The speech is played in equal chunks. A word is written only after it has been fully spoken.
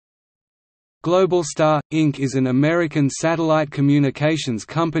Globalstar, Inc. is an American satellite communications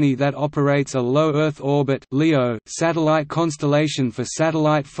company that operates a low Earth orbit (LEO) satellite constellation for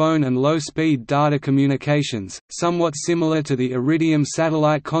satellite phone and low-speed data communications, somewhat similar to the Iridium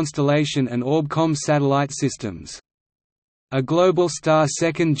satellite constellation and Orbcomm satellite systems. A Globalstar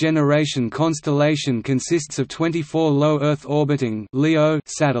second-generation constellation consists of 24 low Earth orbiting (LEO)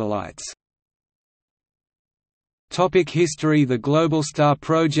 satellites. History. The Globalstar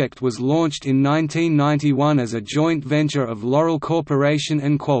project was launched in 1991 as a joint venture of Loral Corporation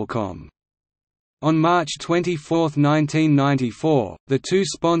and Qualcomm. On March 24, 1994, the two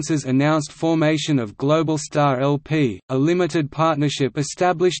sponsors announced formation of Globalstar LP, a limited partnership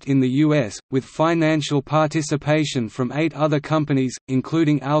established in the U.S., with financial participation from 8 other companies,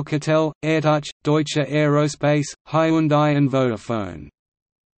 including Alcatel, AirTouch, Deutsche Aerospace, Hyundai and Vodafone.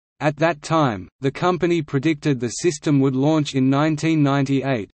 At that time, the company predicted the system would launch in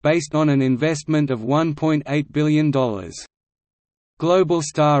 1998, based on an investment of $1.8 billion.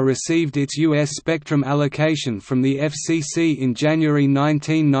 Globalstar received its U.S. spectrum allocation from the FCC in January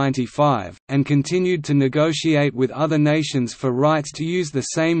 1995, and continued to negotiate with other nations for rights to use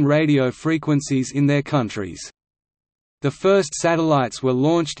the same radio frequencies in their countries. The first satellites were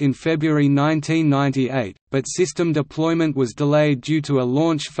launched in February 1998, but system deployment was delayed due to a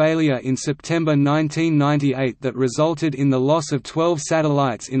launch failure in September 1998 that resulted in the loss of 12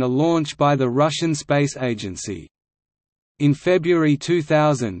 satellites in a launch by the Russian Space Agency. In February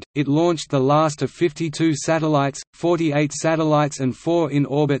 2000, it launched the last of 52 satellites, 48 satellites and 4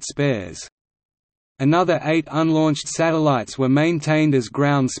 in-orbit spares. Another 8 unlaunched satellites were maintained as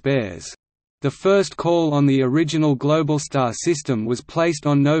ground spares. The first call on the original Globalstar system was placed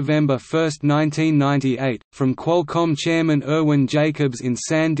on November 1, 1998, from Qualcomm chairman Irwin Jacobs in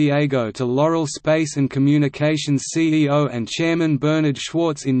San Diego to Loral Space and Communications CEO and chairman Bernard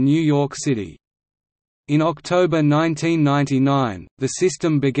Schwartz in New York City. In October 1999, the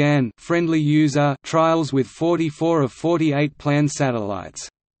system began friendly user trials with 44 of 48 planned satellites.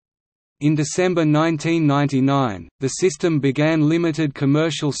 In December 1999, the system began limited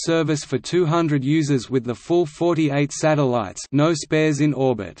commercial service for 200 users with the full 48 satellites, no spares in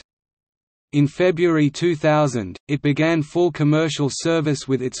orbit. In February 2000, it began full commercial service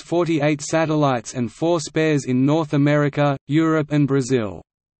with its 48 satellites and 4 spares in North America, Europe and Brazil.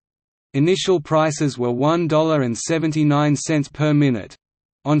 Initial prices were $1.79 per minute.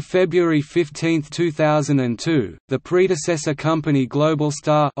 On February 15, 2002, the predecessor company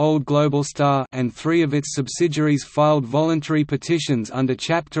Globalstar, old Globalstar and 3 of its subsidiaries filed voluntary petitions under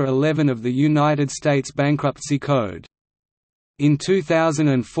Chapter 11 of the United States Bankruptcy Code. In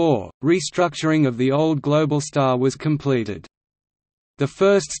 2004, restructuring of the old Globalstar was completed. The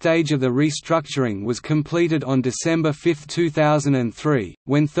first stage of the restructuring was completed on December 5, 2003,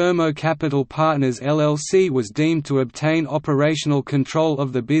 when Thermo Capital Partners LLC was deemed to obtain operational control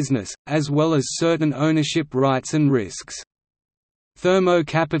of the business, as well as certain ownership rights and risks. Thermo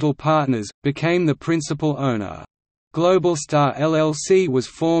Capital Partners became the principal owner. Globalstar LLC was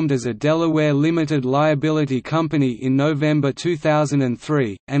formed as a Delaware limited liability company in November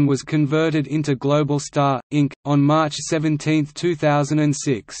 2003, and was converted into Globalstar, Inc., on March 17,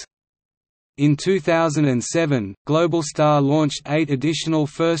 2006. In 2007, Globalstar launched 8 additional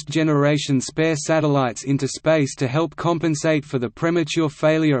first-generation spare satellites into space to help compensate for the premature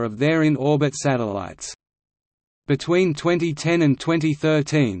failure of their in-orbit satellites. Between 2010 and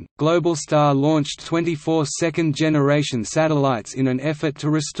 2013, Globalstar launched 24 second-generation satellites in an effort to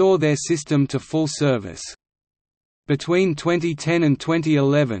restore their system to full service. Between 2010 and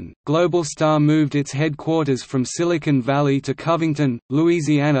 2011, Globalstar moved its headquarters from Silicon Valley to Covington,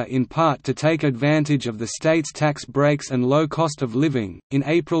 Louisiana, in part to take advantage of the state's tax breaks and low cost of living. In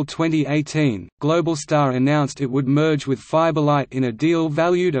April 2018, Globalstar announced it would merge with FiberLight in a deal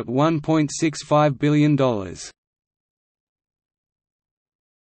valued at $1.65 billion.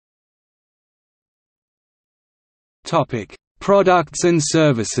 Products and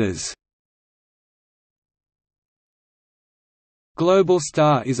services.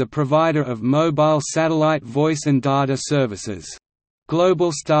 Globalstar is a provider of mobile satellite voice and data services.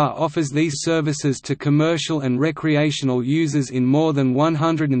 Globalstar offers these services to commercial and recreational users in more than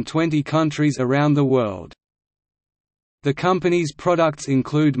 120 countries around the world. The company's products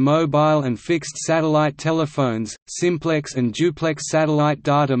include mobile and fixed satellite telephones, Simplex and Duplex satellite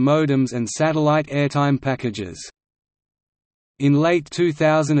data modems and satellite airtime packages. In late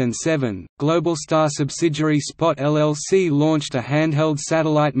 2007, Globalstar subsidiary Spot LLC launched a handheld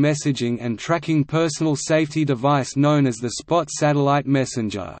satellite messaging and tracking personal safety device known as the Spot Satellite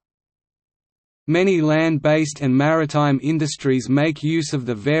Messenger. Many land-based and maritime industries make use of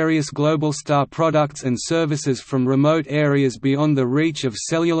the various Globalstar products and services from remote areas beyond the reach of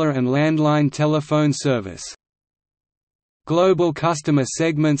cellular and landline telephone service. Global customer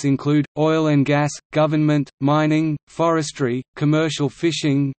segments include, oil and gas, government, mining, forestry, commercial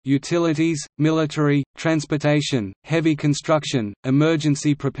fishing, utilities, military, transportation, heavy construction,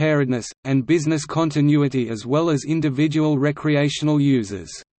 emergency preparedness, and business continuity, as well as individual recreational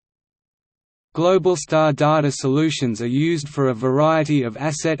users. Globalstar data solutions are used for a variety of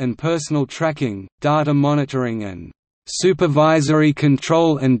asset and personal tracking, data monitoring and supervisory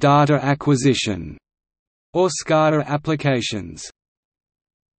control and data acquisition, or SCADA applications.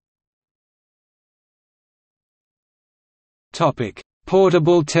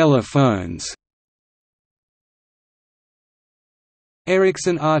 Portable telephones.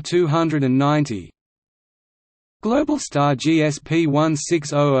 Ericsson R290, Globalstar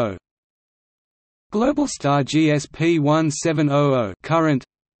GSP1600, Globalstar GSP1700 current,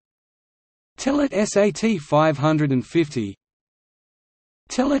 Telit SAT550,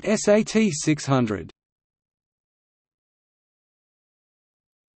 Telit SAT600.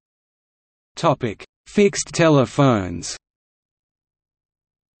 Topic: Fixed telephones.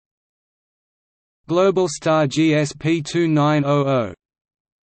 Globalstar GSP2900,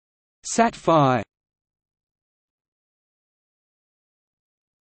 Sat-Fi.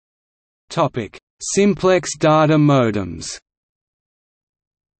 Topic: Simplex data modems.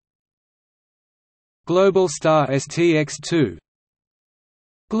 Globalstar STX2,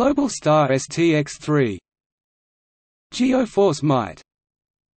 Globalstar STX3, GeoForce Mite.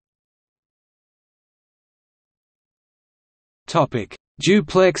 Topic: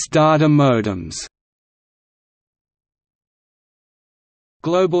 Duplex data modems.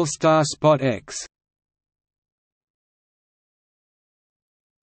 Globalstar Spot X.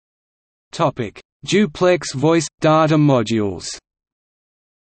 Topic: Duplex voice data modules.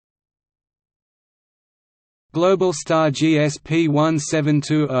 Globalstar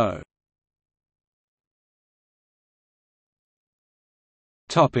GSP1720.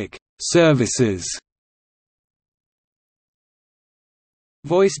 Topic: Services.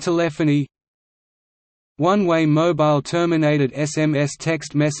 Voice telephony, one-way mobile terminated SMS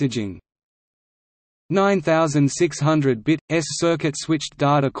text messaging, 9600-bit S-circuit switched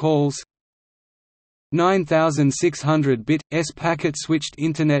data calls, 9600-bit S-packet switched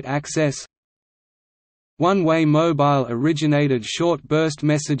Internet access, one-way mobile originated short burst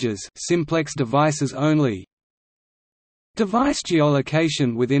messages, Simplex devices only, device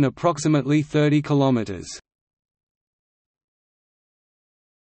geolocation within approximately 30 km.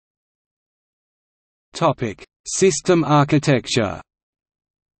 Topic: System architecture.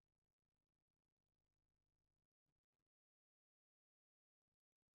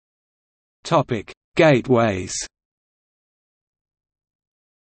 Topic: Gateways.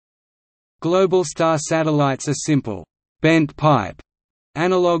 Globalstar satellites are simple, bent pipe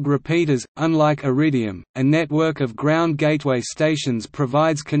analog repeaters. Unlike Iridium, a network of ground gateway stations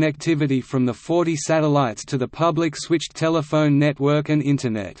provides connectivity from the 40 satellites to the public switched telephone network and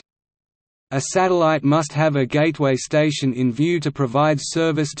Internet. A satellite must have a gateway station in view to provide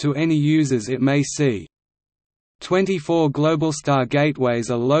service to any users it may see. 24 Globalstar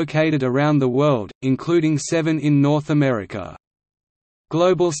gateways are located around the world, including 7 in North America.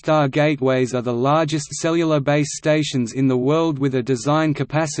 Globalstar gateways are the largest cellular base stations in the world, with a design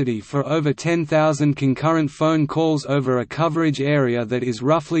capacity for over 10,000 concurrent phone calls over a coverage area that is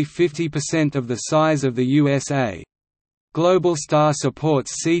roughly 50% of the size of the USA. Globalstar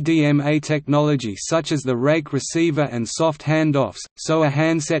supports CDMA technology such as the rake receiver and soft handoffs, so a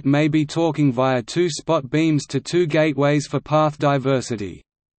handset may be talking via two spot beams to two gateways for path diversity.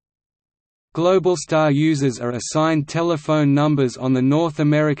 Globalstar users are assigned telephone numbers on the North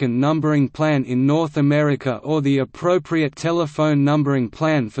American numbering plan in North America or the appropriate telephone numbering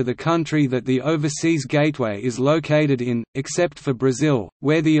plan for the country that the overseas gateway is located in, except for Brazil,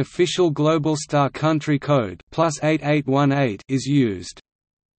 where the official Globalstar country code +8818 is used.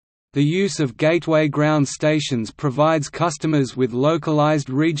 The use of gateway ground stations provides customers with localized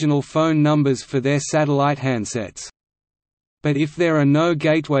regional phone numbers for their satellite handsets. But if there are no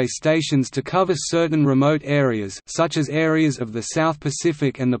gateway stations to cover certain remote areas, such as areas of the South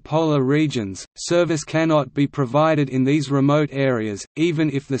Pacific and the polar regions, service cannot be provided in these remote areas,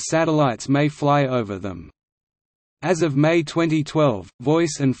 even if the satellites may fly over them. As of May 2012,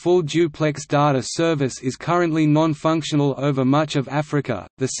 voice and full duplex data service is currently non-functional over much of Africa,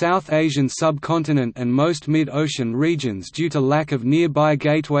 the South Asian subcontinent and most mid-ocean regions due to lack of nearby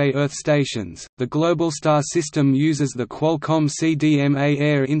gateway earth stations. The Globalstar system uses the Qualcomm CDMA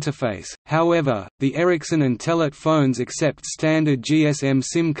Air interface. However, the Ericsson and Telit phones accept standard GSM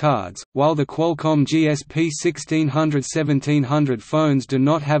SIM cards, while the Qualcomm GSP 1600-1700 phones do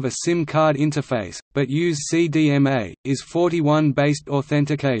not have a SIM card interface, but use CDMA is 41-based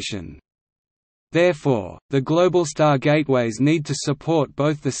authentication. Therefore, the Globalstar gateways need to support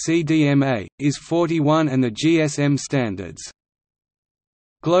both the CDMA, IS-41 and the GSM standards.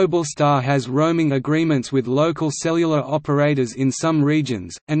 Globalstar has roaming agreements with local cellular operators in some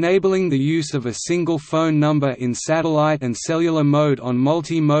regions, enabling the use of a single phone number in satellite and cellular mode on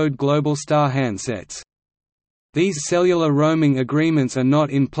multi-mode Globalstar handsets. These cellular roaming agreements are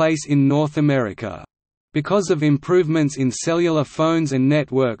not in place in North America. Because of improvements in cellular phones and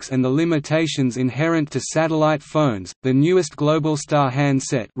networks and the limitations inherent to satellite phones, the newest Globalstar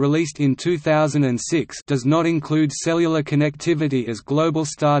handset released in 2006 does not include cellular connectivity, as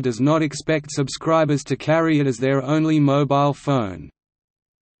Globalstar does not expect subscribers to carry it as their only mobile phone.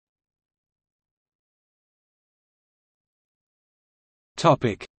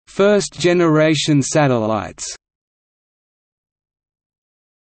 First-generation satellites.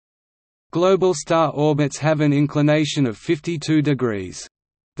 Globalstar orbits have an inclination of 52 degrees.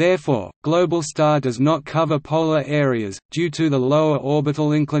 Therefore, Globalstar does not cover polar areas, due to the lower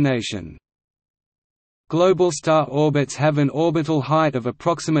orbital inclination. Globalstar orbits have an orbital height of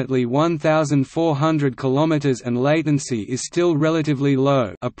approximately 1,400 km and latency is still relatively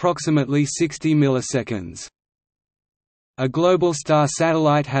low, approximately 60 milliseconds. A Globalstar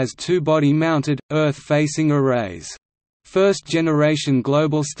satellite has two body-mounted, Earth-facing arrays. First-generation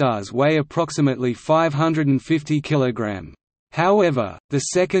Globalstars weigh approximately 550 kg. However, the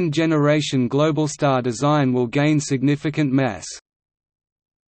second-generation Globalstar design will gain significant mass.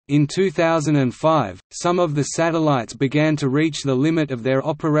 In 2005, some of the satellites began to reach the limit of their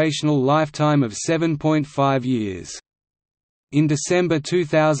operational lifetime of 7.5 years. In December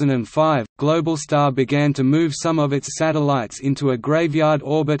 2005, Globalstar began to move some of its satellites into a graveyard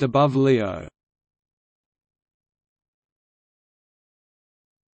orbit above LEO.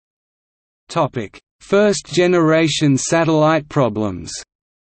 First-generation satellite problems.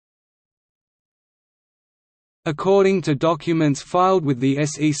 According to documents filed with the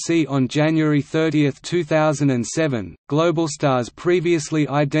SEC on January 30, 2007, Globalstar's previously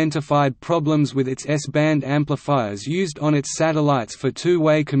identified problems with its S-band amplifiers used on its satellites for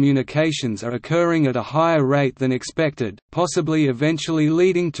two-way communications are occurring at a higher rate than expected, possibly eventually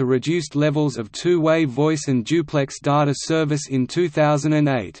leading to reduced levels of two-way voice and duplex data service in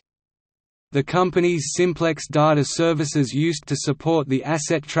 2008. The company's Simplex data services used to support the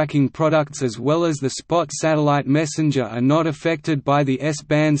asset tracking products as well as the Spot satellite messenger are not affected by the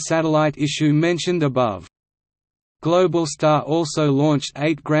S-band satellite issue mentioned above. Globalstar also launched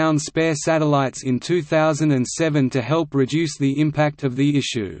 8 ground spare satellites in 2007 to help reduce the impact of the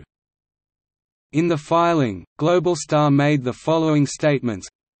issue. In the filing, Globalstar made the following statements.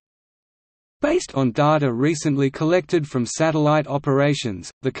 Based on data recently collected from satellite operations,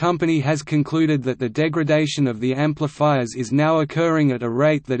 the company has concluded that the degradation of the amplifiers is now occurring at a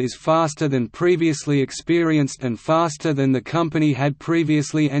rate that is faster than previously experienced and faster than the company had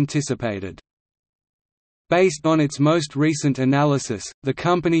previously anticipated. Based on its most recent analysis, the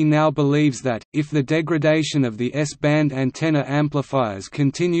company now believes that, if the degradation of the S-band antenna amplifiers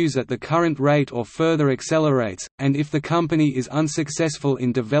continues at the current rate or further accelerates, and if the company is unsuccessful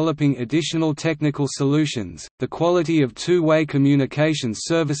in developing additional technical solutions, the quality of two-way communications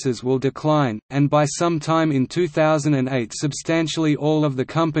services will decline, and by sometime in 2008 substantially all of the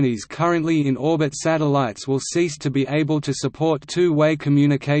company's currently in orbit satellites will cease to be able to support two-way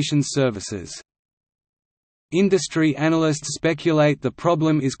communications services. Industry analysts speculate the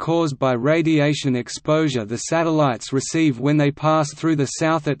problem is caused by radiation exposure the satellites receive when they pass through the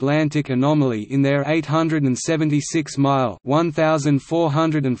South Atlantic anomaly in their 876-mile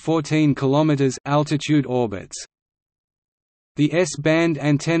 (1,414 km) altitude orbits. The S-band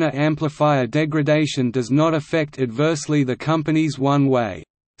antenna amplifier degradation does not affect adversely the company's one-way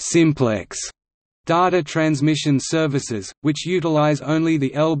Simplex data transmission services, which utilize only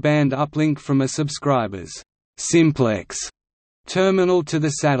the L-band uplink from a subscriber's Simplex terminal to the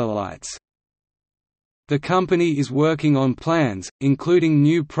satellites. The company is working on plans, including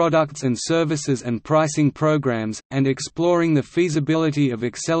new products and services and pricing programs, and exploring the feasibility of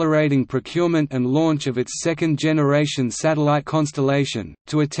accelerating procurement and launch of its second-generation satellite constellation,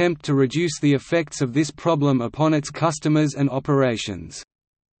 to attempt to reduce the effects of this problem upon its customers and operations.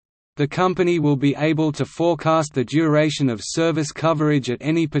 The company will be able to forecast the duration of service coverage at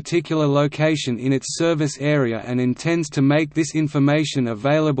any particular location in its service area and intends to make this information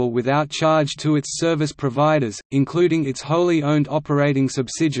available without charge to its service providers, including its wholly owned operating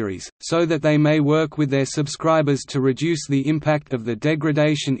subsidiaries, so that they may work with their subscribers to reduce the impact of the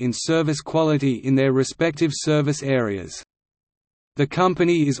degradation in service quality in their respective service areas. The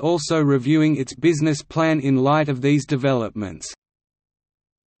company is also reviewing its business plan in light of these developments.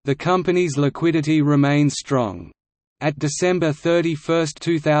 The company's liquidity remains strong. At December 31,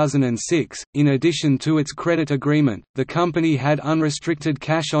 2006, in addition to its credit agreement, the company had unrestricted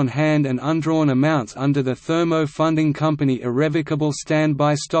cash on hand and undrawn amounts under the Thermo Funding Company Irrevocable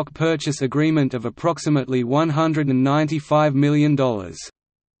Standby Stock Purchase Agreement of approximately $195 million.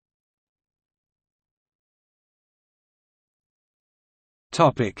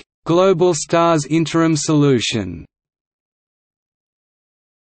 Globalstar's interim solution.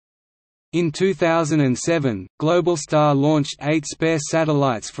 In 2007, Globalstar launched 8 spare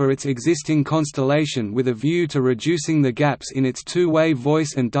satellites for its existing constellation with a view to reducing the gaps in its two-way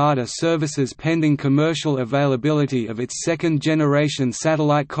voice and data services pending commercial availability of its second-generation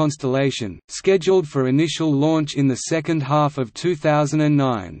satellite constellation, scheduled for initial launch in the second half of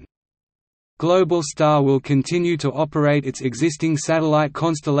 2009. Globalstar will continue to operate its existing satellite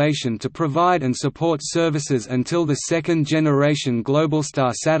constellation to provide and support services until the second-generation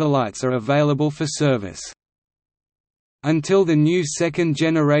Globalstar satellites are available for service. Until the new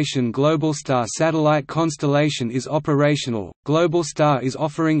second-generation Globalstar satellite constellation is operational, Globalstar is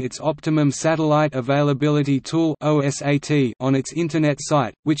offering its Optimum Satellite Availability Tool on its Internet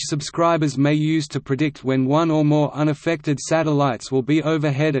site, which subscribers may use to predict when one or more unaffected satellites will be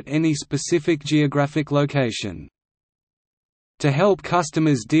overhead at any specific geographic location. To help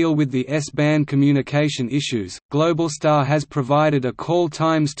customers deal with the S-band communication issues, Globalstar has provided a call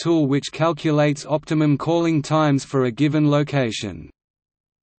times tool which calculates optimum calling times for a given location.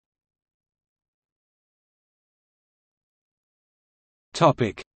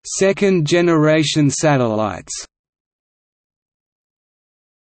 Second-generation satellites.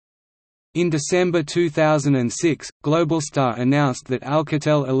 In December 2006, Globalstar announced that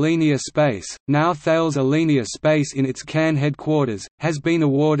Alcatel Alenia Space, now Thales Alenia Space in its Cannes headquarters, has been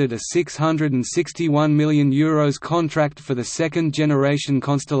awarded a €661 million contract for the second-generation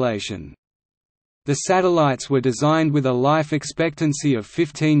constellation. The satellites were designed with a life expectancy of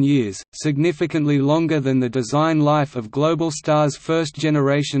 15 years, significantly longer than the design life of Globalstar's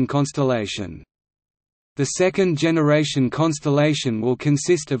first-generation constellation. The second-generation constellation will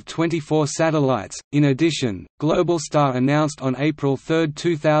consist of 24 satellites. In addition, Globalstar announced on April 3,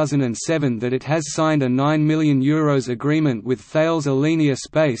 2007 that it has signed a €9 million agreement with Thales Alenia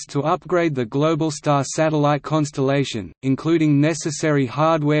Space to upgrade the Globalstar satellite constellation, including necessary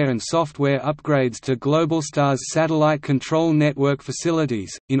hardware and software upgrades to Globalstar's satellite control network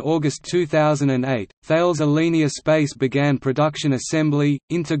facilities. In August 2008, Thales Alenia Space began production assembly,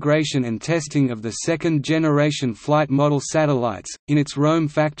 integration and testing of the second-generation flight model satellites, in its Rome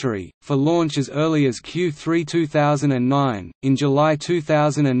factory, for launch as early as Q3 2009. In July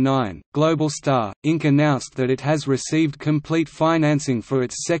 2009, Globalstar, Inc. announced that it has received complete financing for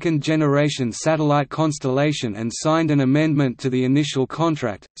its second-generation satellite constellation and signed an amendment to the initial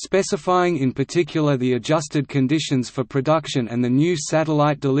contract, specifying in particular the adjusted conditions for production and the new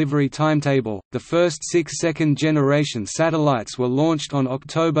satellite delivery timetable. The first 6 second-generation satellites were launched on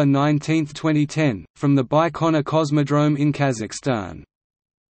October 19, 2010, from the Baikonur Cosmodrome in Kazakhstan.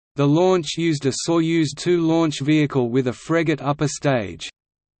 The launch used a Soyuz 2 launch vehicle with a Fregat upper stage.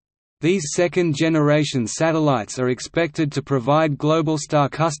 These second-generation satellites are expected to provide Globalstar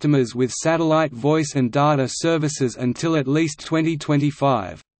customers with satellite voice and data services until at least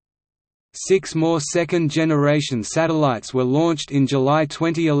 2025. 6 more second-generation satellites were launched in July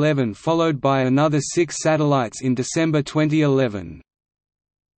 2011, followed by another 6 satellites in December 2011.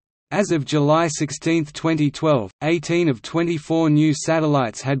 As of July 16, 2012, 18 of 24 new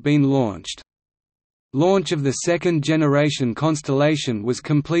satellites had been launched. Launch of the second-generation constellation was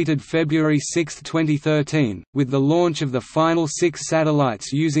completed February 6, 2013, with the launch of the final 6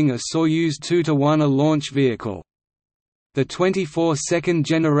 satellites using a Soyuz 2-to-1 launch vehicle. The 24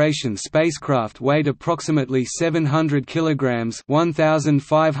 second-generation spacecraft weighed approximately 700 kilograms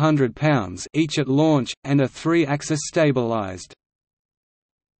 (1,500 pounds) each at launch, and are 3-axis stabilized.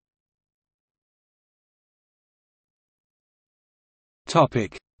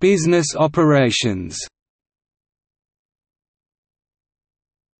 Business operations.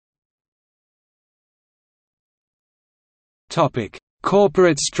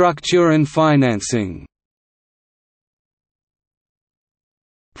 Corporate structure and financing.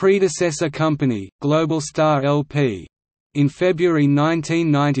 Predecessor company, Globalstar Lp. In February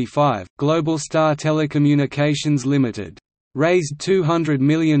 1995, Globalstar Telecommunications Limited raised $200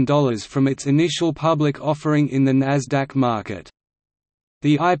 million from its initial public offering in the Nasdaq market.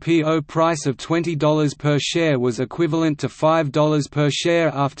 The IPO price of $20 per share was equivalent to $5 per share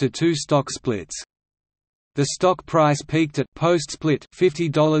after 2 stock splits. The stock price peaked at post-split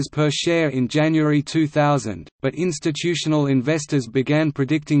 $50 per share in January 2000, but institutional investors began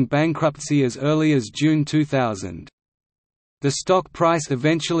predicting bankruptcy as early as June 2000. The stock price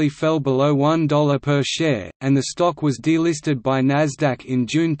eventually fell below $1 per share, and the stock was delisted by Nasdaq in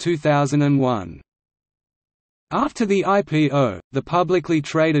June 2001. After the IPO, the publicly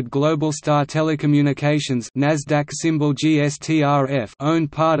traded Globalstar Telecommunications Nasdaq symbol GSTRF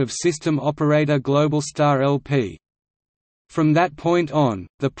owned part of system operator Globalstar Lp. From that point on,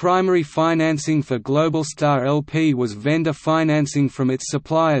 the primary financing for Globalstar Lp was vendor financing from its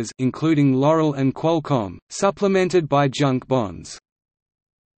suppliers including L'Oréal and Qualcomm, supplemented by junk bonds.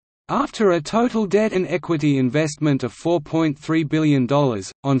 After a total debt and equity investment of $4.3 billion,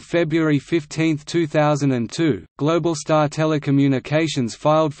 on February 15, 2002, Globalstar Telecommunications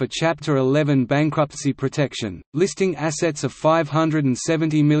filed for Chapter 11 bankruptcy protection, listing assets of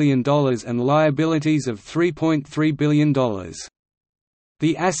 $570 million and liabilities of $3.3 billion.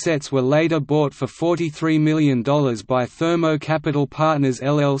 The assets were later bought for $43 million by Thermo Capital Partners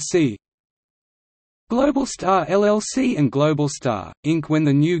LLC, Globalstar LLC and Globalstar, Inc. When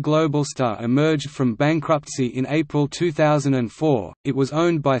the new Globalstar emerged from bankruptcy in April 2004, it was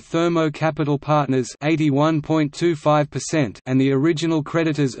owned by Thermo Capital Partners 81.25% and the original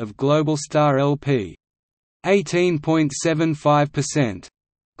creditors of Globalstar LP 18.75%.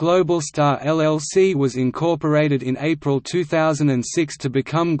 Globalstar LLC was incorporated in April 2006 to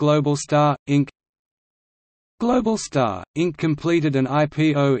become Globalstar, Inc. Globalstar, Inc. completed an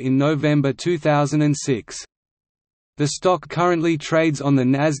IPO in November 2006. The stock currently trades on the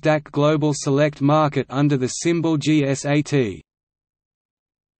Nasdaq Global Select Market under the symbol GSAT.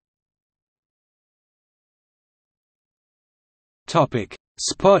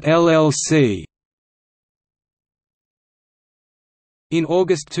 Spot LLC. In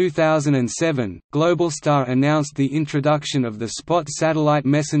August 2007, Globalstar announced the introduction of the Spot satellite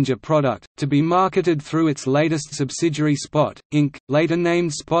messenger product, to be marketed through its latest subsidiary Spot, Inc., later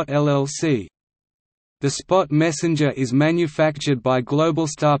named Spot LLC. The Spot messenger is manufactured by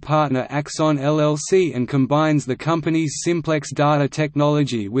Globalstar partner Axon LLC and combines the company's Simplex data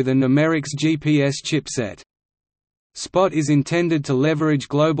technology with a Numerics GPS chipset. Spot is intended to leverage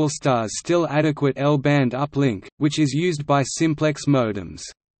Globalstar's still adequate L-band uplink, which is used by Simplex modems.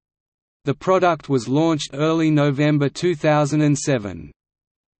 The product was launched early November 2007.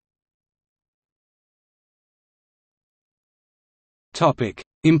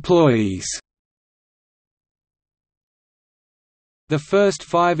 Employees. The first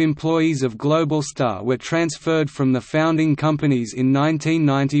 5 employees of Globalstar were transferred from the founding companies in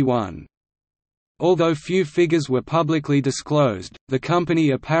 1991. Although few figures were publicly disclosed, the company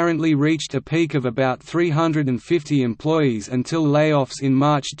apparently reached a peak of about 350 employees until layoffs in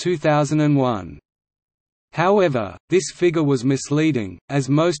March 2001. However, this figure was misleading, as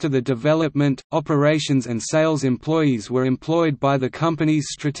most of the development, operations and sales employees were employed by the company's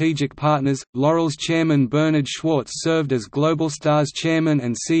strategic partners. L'Oréal's chairman Bernard Schwartz served as Globalstar's chairman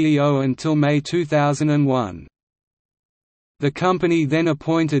and CEO until May 2001. The company then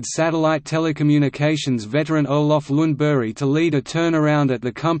appointed satellite telecommunications veteran Olof Lundberg to lead a turnaround at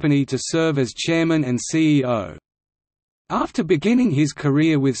the company to serve as chairman and CEO. After beginning his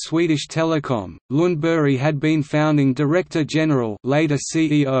career with Swedish Telecom, Lundberg had been founding Director General, later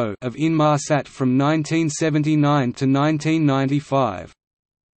CEO of Inmarsat from 1979 to 1995.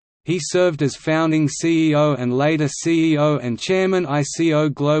 He served as founding CEO and later CEO and Chairman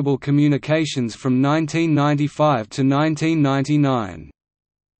ICO Global Communications from 1995 to 1999.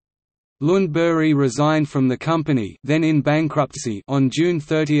 Lundberg resigned from the company, then in bankruptcy, on June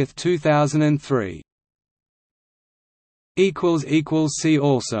 30, 2003. See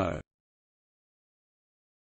also